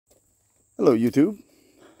Hello YouTube.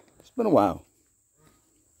 It's been a while.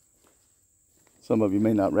 Some of you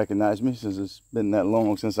may not recognize me since it's been that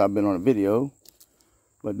long since I've been on a video.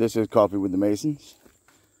 But this is Coffee with the Masons.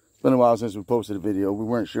 It's been a while since we posted a video. We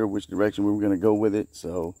weren't sure which direction we were going to go with it,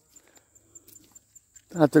 so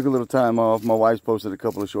I took a little time off. My wife's posted a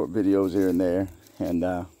couple of short videos here and there, and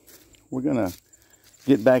we're going to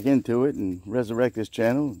get back into it and resurrect this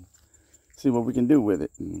channel and see what we can do with it.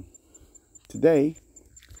 And today,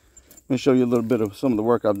 I'm going to show you a little bit of some of the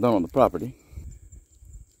work I've done on the property.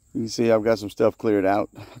 You can see I've got some stuff cleared out.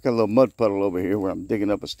 I've got a little mud puddle over here where I'm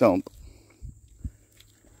digging up a stump.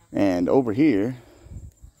 And over here,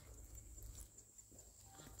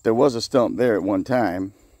 there was a stump there at one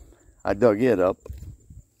time. I dug it up.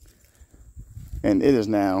 And it is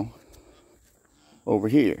now over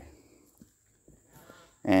here.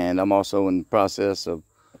 And I'm also in the process of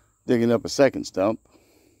digging up a second stump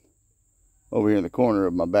over here in the corner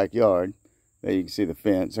of my backyard. There you can see the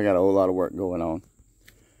fence. I got a whole lot of work going on.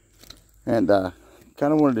 And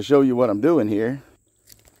kind of wanted to show you what I'm doing here,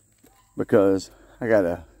 because I got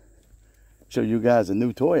to show you guys a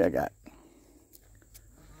new toy I got.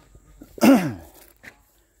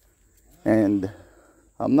 And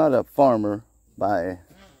I'm not a farmer by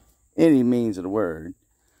any means of the word.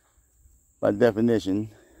 By definition,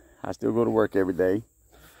 I still go to work every day.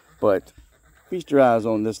 But feast your eyes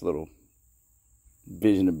on this little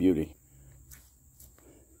vision of beauty.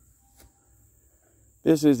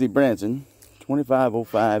 This is the Branson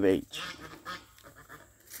 2505H.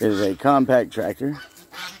 It is a compact tractor.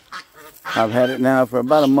 I've had it now for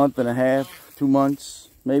about a month and a half, 2 months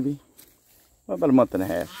maybe. Well, about a month and a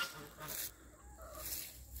half.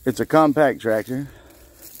 It's a compact tractor.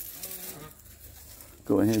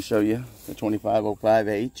 Go ahead and show you the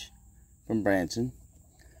 2505H from Branson.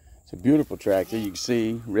 It's a beautiful tractor. You can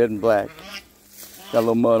see red and black. Got a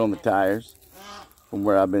little mud on the tires from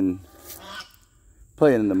where I've been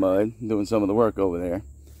playing in the mud, doing some of the work over there.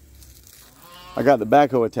 I got the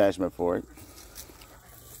backhoe attachment for it,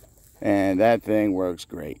 and that thing works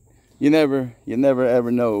great. You never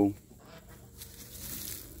ever know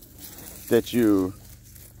that you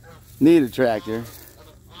need a tractor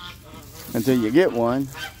until you get one.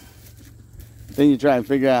 Then you try and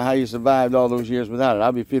figure out how you survived all those years without it.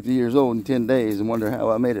 I'll be 50 years old in 10 days and wonder how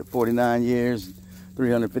I made it 49 years,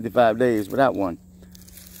 355 days without one.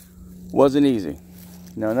 Wasn't easy.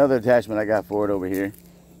 Now, another attachment I got for it over here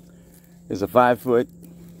is a 5-foot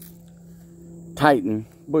Titan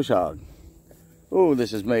bush hog. Oh,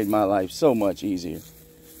 this has made my life so much easier.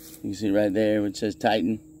 You can see right there it says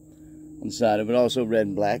Titan on the side of it, also red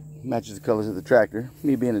and black. Matches the colors of the tractor.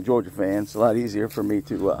 Me being a Georgia fan, it's a lot easier for me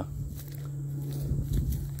to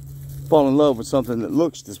fall in love with something that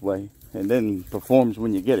looks this way and then performs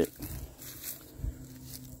when you get it.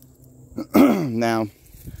 Now,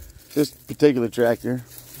 this particular tractor,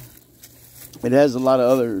 it has a lot of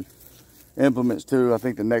other implements too. I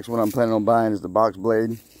think the next one I'm planning on buying is the box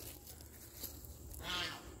blade.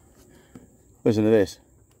 Listen to this.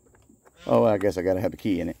 Oh, I guess I gotta have a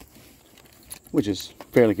key in it, which is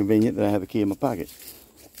fairly convenient that I have a key in my pocket.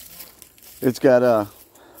 It's got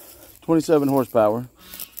 27 horsepower,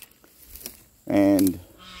 and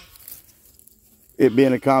it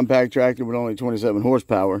being a compact tractor with only 27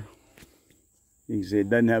 horsepower, you can see it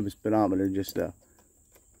doesn't have a speedometer, just a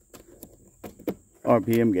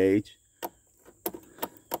RPM gauge.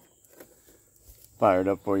 Fire it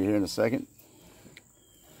up for you here in a second.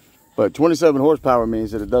 But 27 horsepower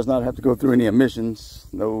means that it does not have to go through any emissions,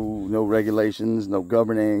 no regulations, no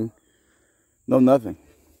governing, no nothing.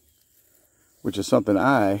 Which is something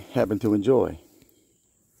I happen to enjoy.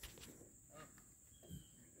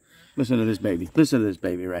 Listen to this baby. Listen to this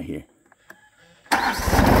baby right here.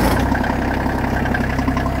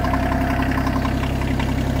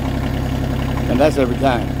 And that's every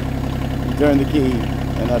time. You turn the key,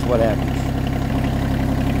 and that's what happens.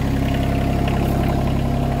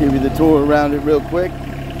 Give you the tour around it real quick.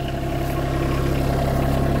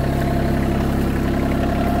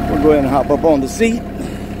 We'll go ahead and hop up on the seat.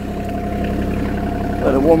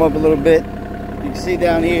 Let it warm up a little bit. You can see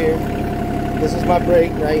down here, this is my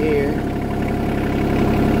brake right here.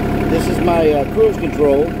 This is my cruise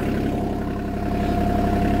control.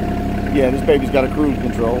 Yeah, this baby's got a cruise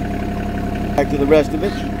control. Back to the rest of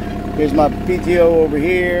it. Here's my PTO over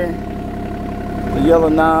here. The yellow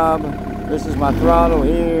knob. This is my throttle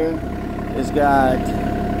here. It's got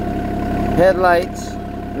headlights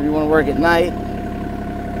if you want to work at night.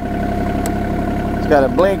 It's got a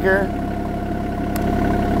blinker,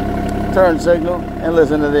 turn signal, and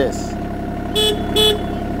listen to this.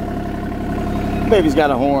 Baby's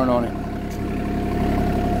got a horn on it.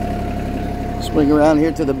 Swing around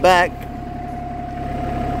here to the back.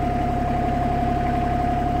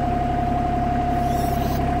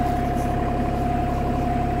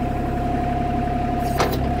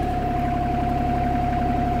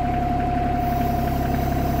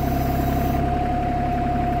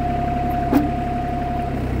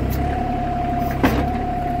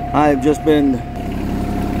 I've just been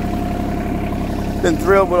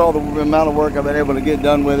thrilled with all the amount of work I've been able to get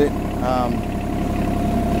done with it.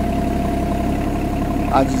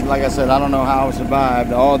 Like I said, I don't know how I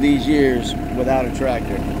survived all these years without a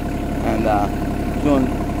tractor. And I'm going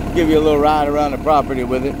to give you a little ride around the property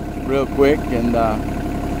with it real quick and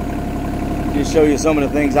just show you some of the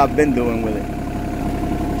things I've been doing with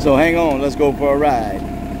it. So hang on, let's go for a ride.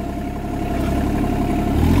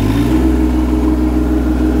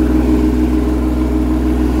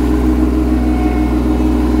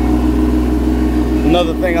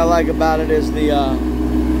 Another thing I like about it is the,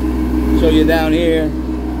 show you down here.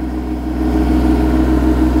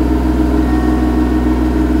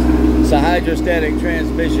 It's a hydrostatic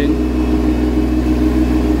transmission,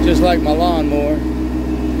 just like my lawnmower.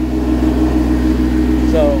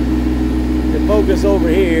 So, the focus over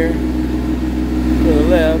here, to the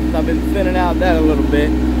left, I've been thinning out that a little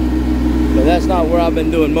bit, but that's not where I've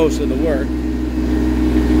been doing most of the work. So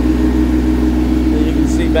you can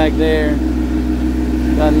see back there,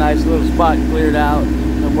 got a nice little spot cleared out.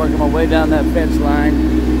 I'm working my way down that fence line.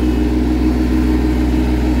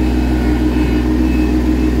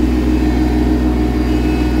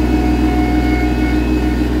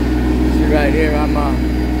 See right here, I'm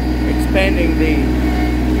expanding the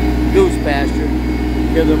goose pasture.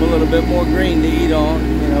 Give them a little bit more green to eat on.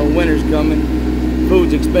 You know, winter's coming.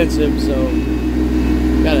 Food's expensive, so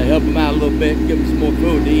gotta help them out a little bit. Give them some more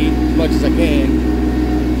food to eat as much as I can.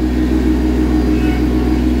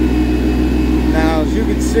 Now, as you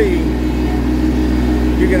can see,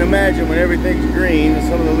 you can imagine when everything's green and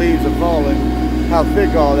some of the leaves are falling, how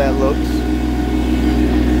thick all that looks.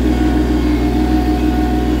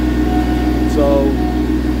 So,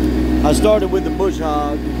 I started with the bush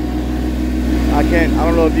hog. I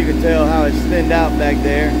don't know if you can tell how it's thinned out back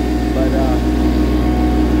there, but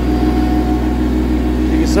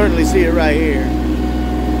you can certainly see it right here,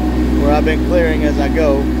 where I've been clearing as I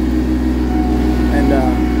go. And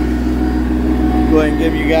go ahead and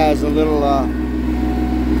give you guys a little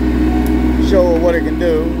show of what it can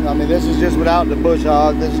do. I mean, this is just without the bush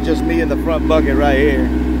hog. This is just me in the front bucket right here.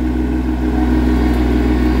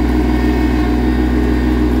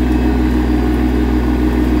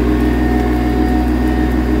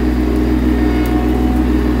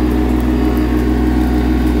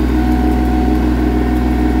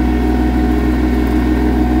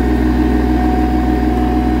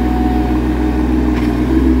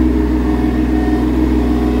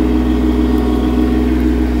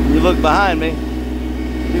 Look behind me,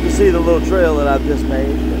 you can see the little trail that I've just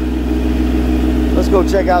made. Let's go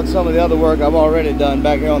check out some of the other work I've already done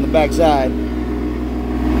back here on the back side.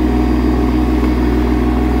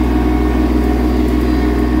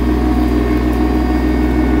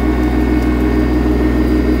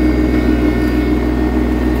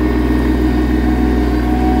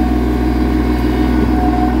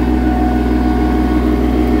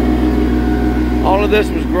 All of this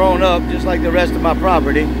was grown up just like the rest of my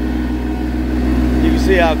property. You can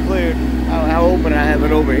see how clear, how open I have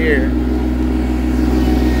it over here.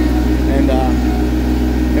 And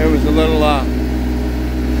there was a little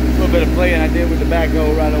bit of playing I did with the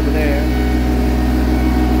backhoe right over there.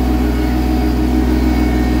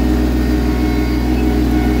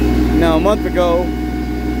 Now a month ago,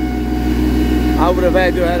 I would have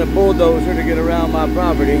had to have had a bulldozer to get around my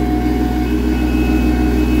property.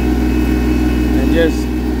 And just,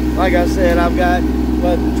 like I said, I've got,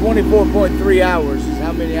 what, 24.3 hours is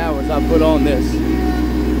how many hours I put on this.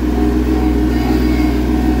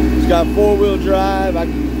 It's got 4-wheel drive,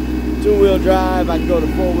 two-wheel drive, I can go to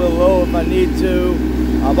 4-wheel low if I need to.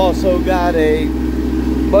 I've also got a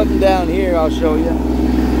button down here, I'll show you.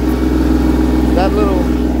 That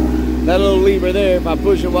little lever there, if I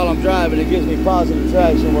push it while I'm driving, it gives me positive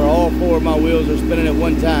traction where all 4 of my wheels are spinning at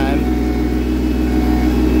one time.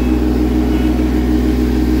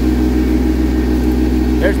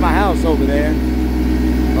 There's my house over there.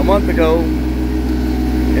 A month ago,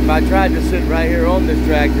 if I tried to sit right here on this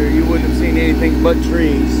tractor, you wouldn't have seen anything but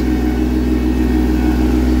trees.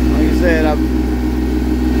 Like I said, I've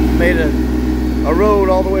made a road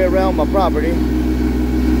all the way around my property.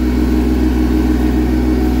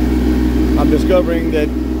 I'm discovering that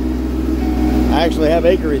I actually have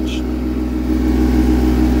acreage.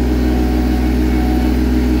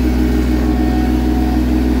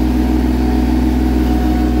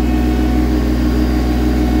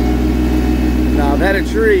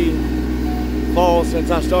 since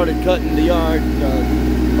I started cutting the yard,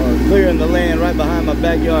 or clearing the land right behind my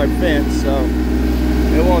backyard fence, so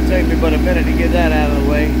it won't take me but a minute to get that out of the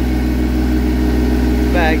way.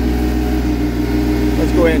 In fact,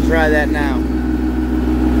 let's go ahead and try that now.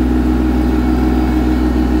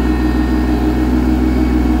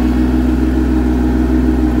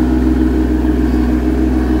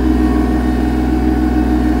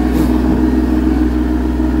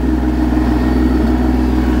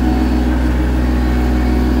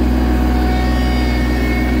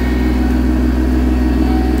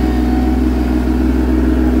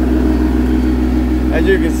 As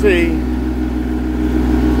you can see,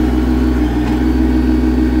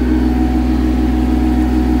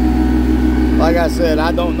 like I said,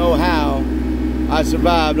 I don't know how I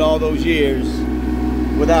survived all those years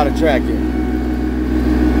without a tractor.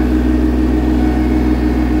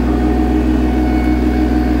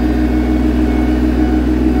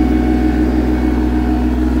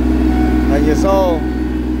 Like you saw,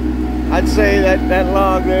 I'd say that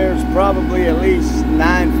log there is probably at least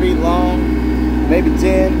 9 feet long. Maybe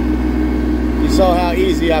 10. You saw how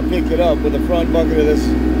easy I picked it up with the front bucket of this.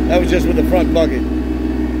 That was just with the front bucket.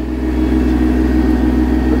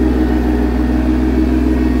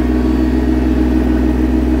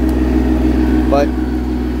 But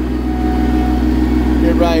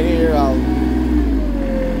get right here, I'll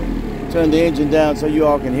turn the engine down so you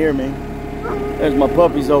all can hear me. There's my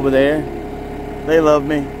puppies over there. They love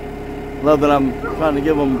me. Love that I'm trying to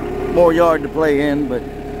give them more yard to play in, but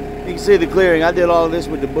you can see the clearing. I did all of this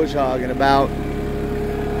with the bush hog in about,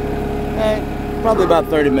 probably about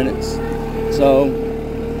 30 minutes. So,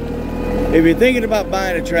 if you're thinking about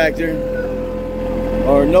buying a tractor,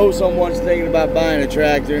 or know someone's thinking about buying a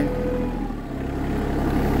tractor,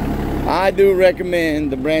 I do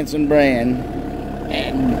recommend the Branson brand.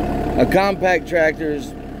 And a compact tractor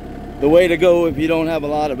is the way to go if you don't have a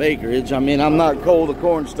lot of acreage. I mean, I'm not Cole the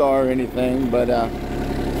Corn Star or anything, but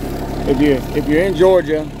if you're in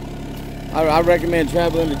Georgia, I recommend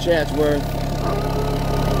traveling to Chatsworth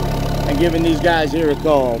and giving these guys here a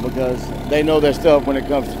call, because they know their stuff when it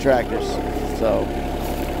comes to tractors. So,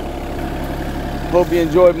 hope you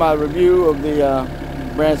enjoyed my review of the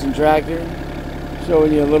Branson tractor,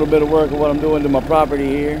 showing you a little bit of work of what I'm doing to my property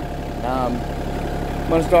here. I'm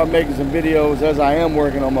going to start making some videos as I am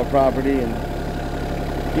working on my property and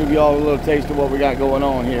give you all a little taste of what we got going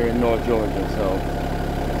on here in North Georgia. So,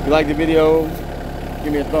 if you like the video,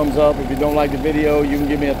 give me a thumbs up. If you don't like the video, you can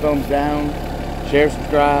give me a thumbs down. Share,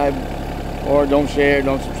 subscribe, or don't share,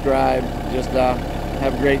 don't subscribe. Just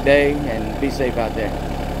have a great day and be safe out there.